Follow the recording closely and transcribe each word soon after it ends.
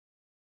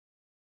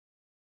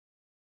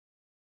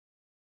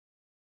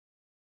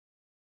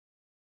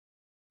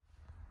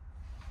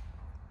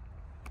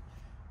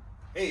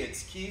Hey,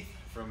 it's Keith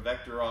from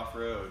Vector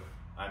Off-Road.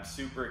 I'm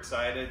super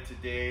excited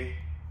today.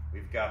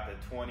 We've got the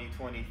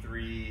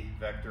 2023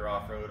 Vector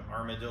Off-Road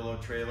Armadillo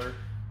trailer.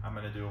 I'm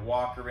going to do a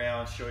walk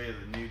around, show you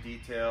the new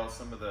details,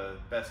 some of the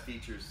best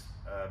features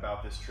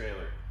about this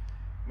trailer.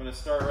 I'm going to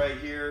start right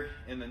here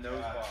in the nose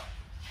box.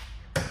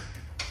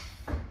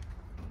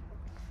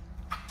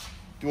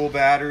 Dual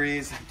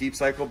batteries, deep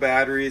cycle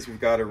batteries. We've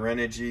got a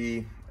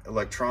Renogy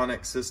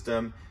electronic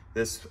system.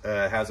 This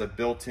has a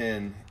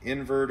built-in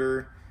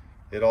inverter.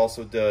 It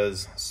also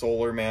does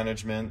solar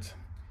management.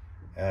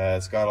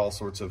 It's got all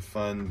sorts of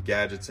fun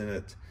gadgets in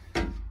it.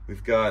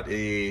 We've got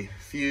a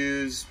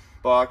fuse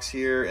box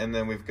here, and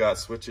then we've got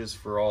switches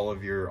for all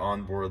of your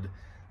onboard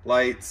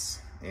lights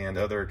and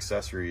other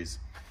accessories.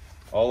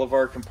 All of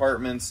our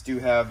compartments do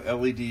have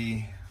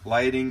LED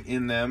lighting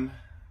in them,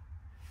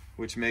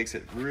 which makes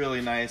it really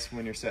nice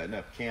when you're setting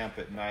up camp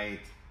at night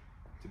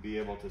to be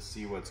able to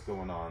see what's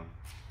going on.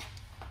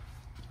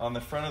 On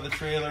the front of the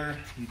trailer,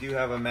 you do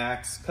have a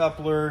max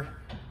coupler,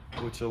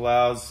 which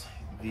allows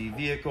the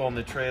vehicle and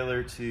the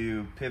trailer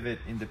to pivot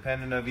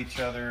independent of each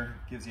other.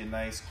 Gives you a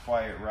nice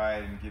quiet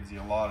ride and gives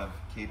you a lot of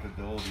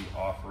capability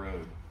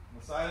off-road. On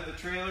the side of the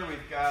trailer,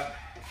 we've got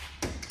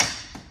the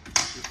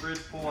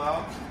fridge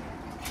pull-out.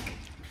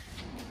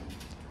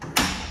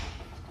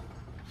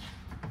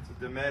 It's a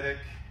Dometic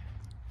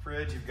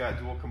fridge. You've got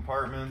dual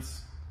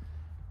compartments.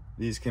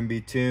 These can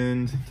be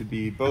tuned to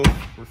be both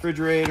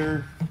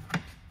refrigerator,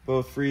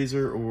 both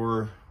freezer,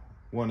 or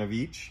one of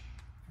each.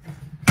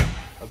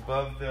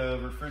 Above the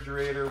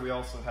refrigerator, we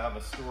also have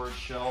a storage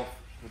shelf,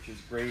 which is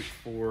great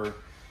for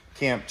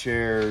camp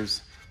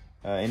chairs.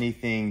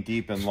 Anything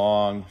deep and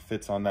long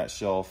fits on that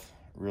shelf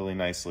really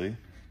nicely.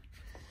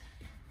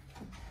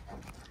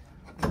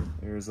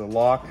 There's a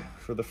lock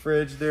for the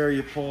fridge there.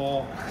 You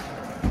pull,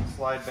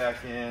 slide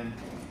back in,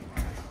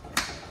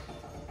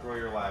 throw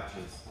your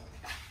latches.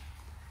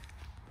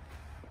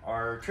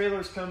 Our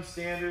trailers come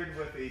standard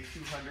with a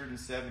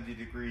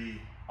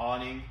 270-degree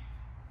awning,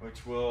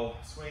 which will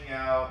swing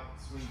out,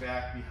 swing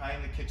back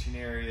behind the kitchen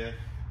area.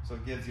 So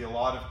it gives you a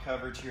lot of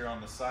coverage here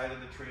on the side of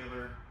the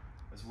trailer,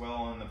 as well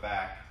on the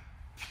back.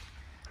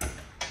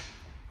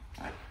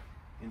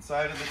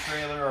 Inside of the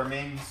trailer, our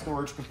main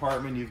storage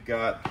compartment, you've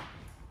got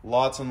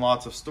lots and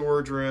lots of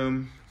storage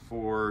room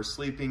for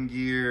sleeping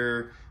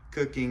gear,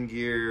 cooking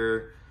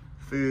gear,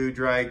 food,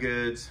 dry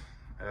goods,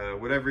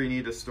 whatever you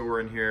need to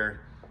store in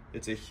here.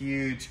 It's a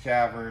huge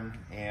cavern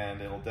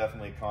and it'll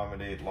definitely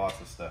accommodate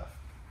lots of stuff.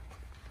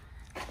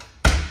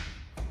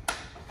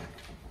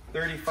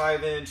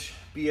 35-inch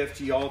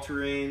BFG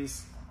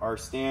all-terrains are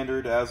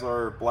standard, as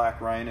are Black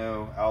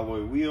Rhino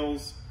alloy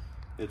wheels.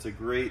 It's a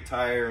great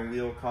tire and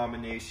wheel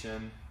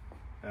combination.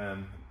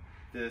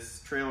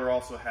 This trailer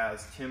also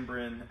has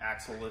Timbren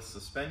axle-less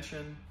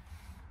suspension,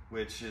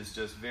 which is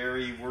just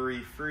very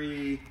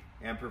worry-free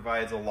and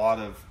provides a lot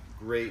of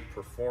great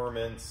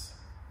performance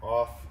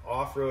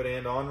off-road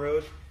and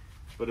on-road,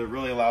 but it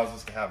really allows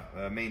us to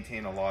have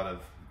maintain a lot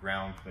of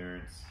ground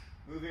clearance.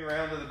 Moving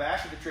around to the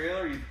back of the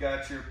trailer, you've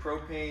got your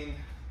propane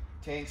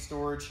tank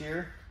storage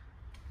here.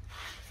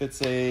 Fits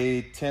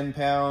a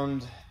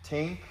 10-pound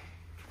tank,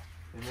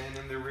 and then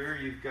in the rear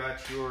you've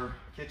got your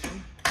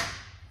kitchen.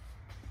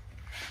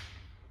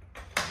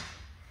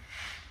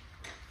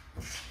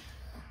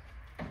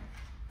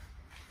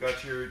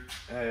 Got your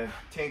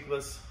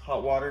tankless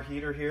hot water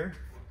heater here,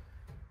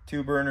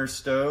 2-burner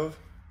stove,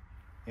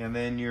 and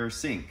then your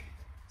sink.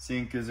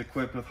 Sink is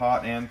equipped with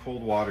hot and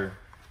cold water.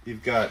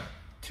 You've got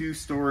 2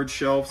 storage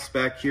shelves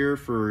back here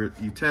for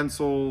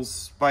utensils,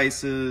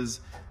 spices,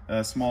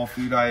 small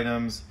food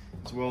items,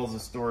 as well as a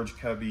storage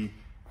cubby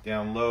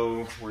down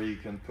low where you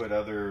can put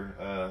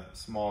other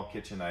small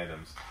kitchen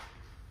items.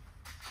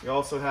 You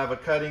also have a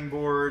cutting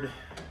board,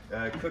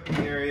 cooking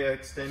area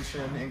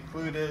extension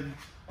included.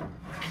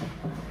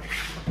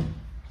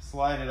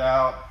 Slide it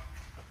out,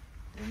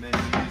 and then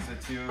use the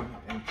 2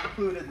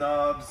 included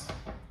knobs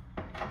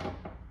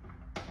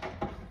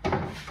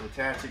to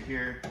attach it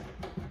here.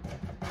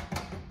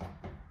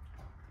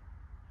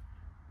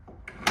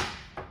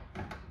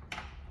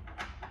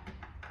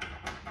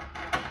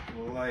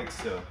 Like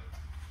so.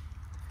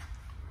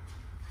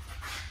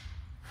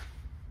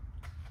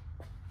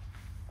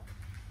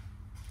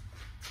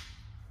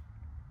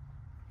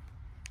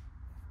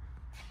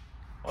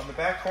 On the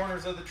back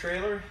corners of the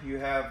trailer, you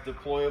have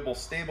deployable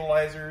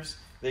stabilizers.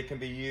 They can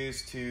be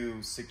used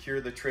to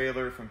secure the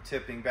trailer from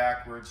tipping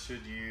backwards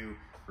should you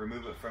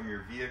remove it from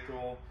your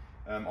vehicle.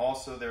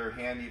 Also, they're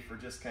handy for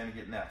just kind of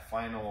getting that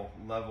final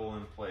level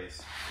in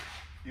place.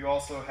 You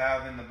also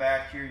have in the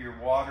back here your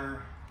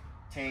water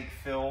tank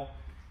fill.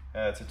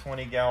 It's a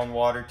 20-gallon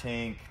water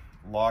tank,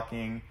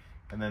 locking,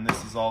 and then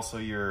this is also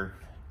your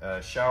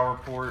shower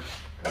port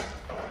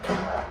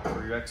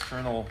or your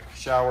external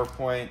shower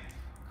point.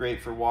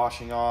 Great for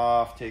washing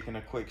off, taking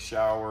a quick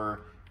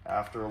shower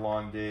after a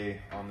long day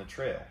on the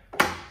trail.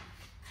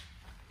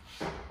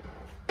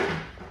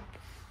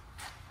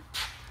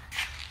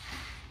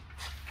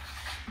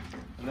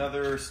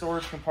 Another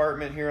storage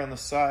compartment here on the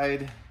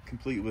side,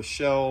 complete with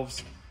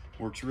shelves.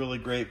 Works really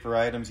great for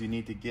items you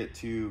need to get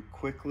to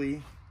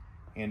quickly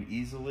and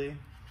easily.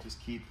 Just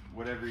keep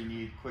whatever you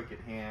need quick at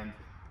hand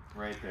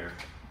right there.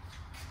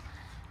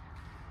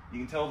 You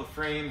can tell the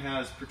frame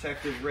has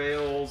protective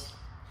rails.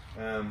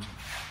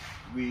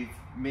 We've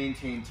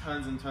maintained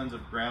tons and tons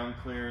of ground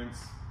clearance.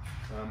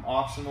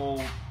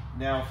 Optional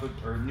now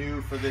or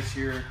new for this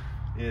year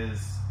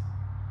is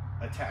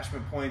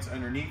attachment points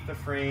underneath the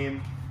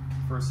frame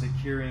for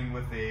securing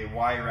with a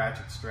Y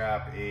ratchet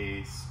strap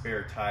a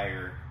spare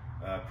tire,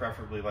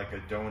 preferably like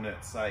a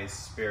donut size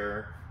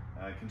spare.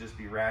 It can just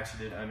be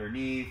ratcheted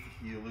underneath.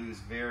 You lose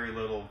very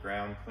little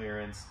ground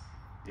clearance.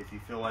 If you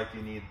feel like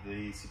you need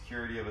the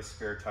security of a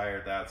spare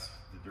tire, that's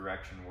the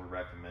direction we're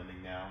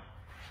recommending now.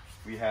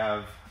 We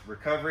have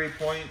recovery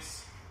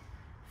points,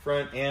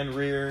 front and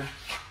rear.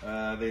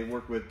 They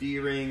work with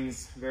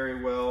D-rings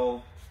very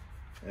well.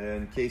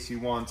 In case you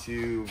want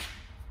to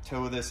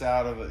tow this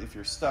out of it, if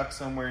you're stuck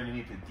somewhere and you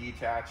need to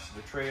detach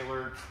the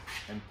trailer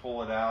and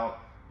pull it out,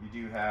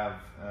 you do have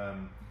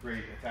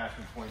great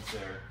attachment points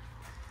there.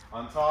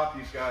 On top,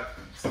 you've got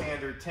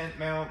standard tent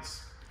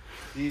mounts.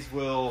 These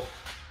will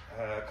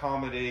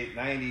accommodate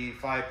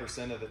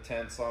 95% of the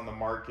tents on the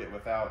market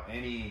without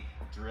any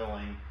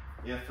drilling.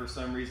 If for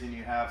some reason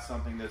you have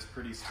something that's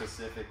pretty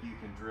specific, you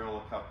can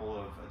drill a couple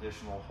of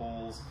additional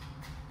holes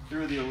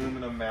through the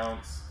aluminum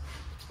mounts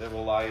that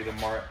will allow you to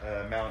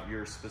mount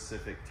your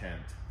specific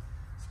tent.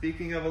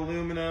 Speaking of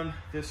aluminum,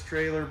 this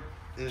trailer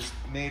is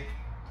made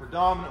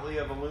predominantly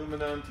of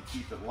aluminum to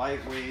keep it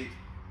lightweight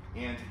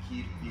and to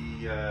keep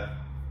the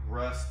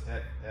rust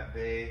at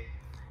bay.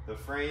 The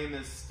frame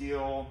is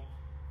steel.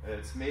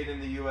 It's made in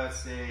the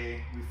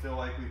USA. We feel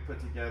like we've put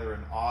together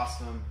an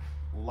awesome,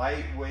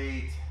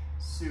 lightweight,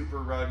 super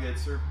rugged,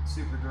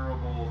 super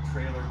durable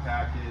trailer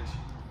package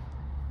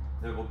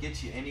that will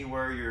get you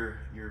anywhere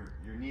you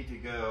need to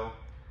go,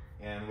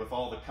 and with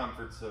all the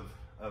comforts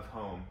of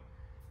home.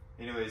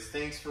 Anyways,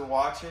 thanks for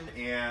watching,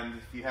 and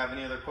if you have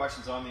any other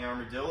questions on the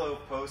Armadillo,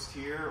 post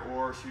here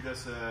or shoot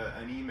us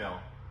an email.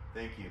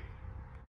 Thank you.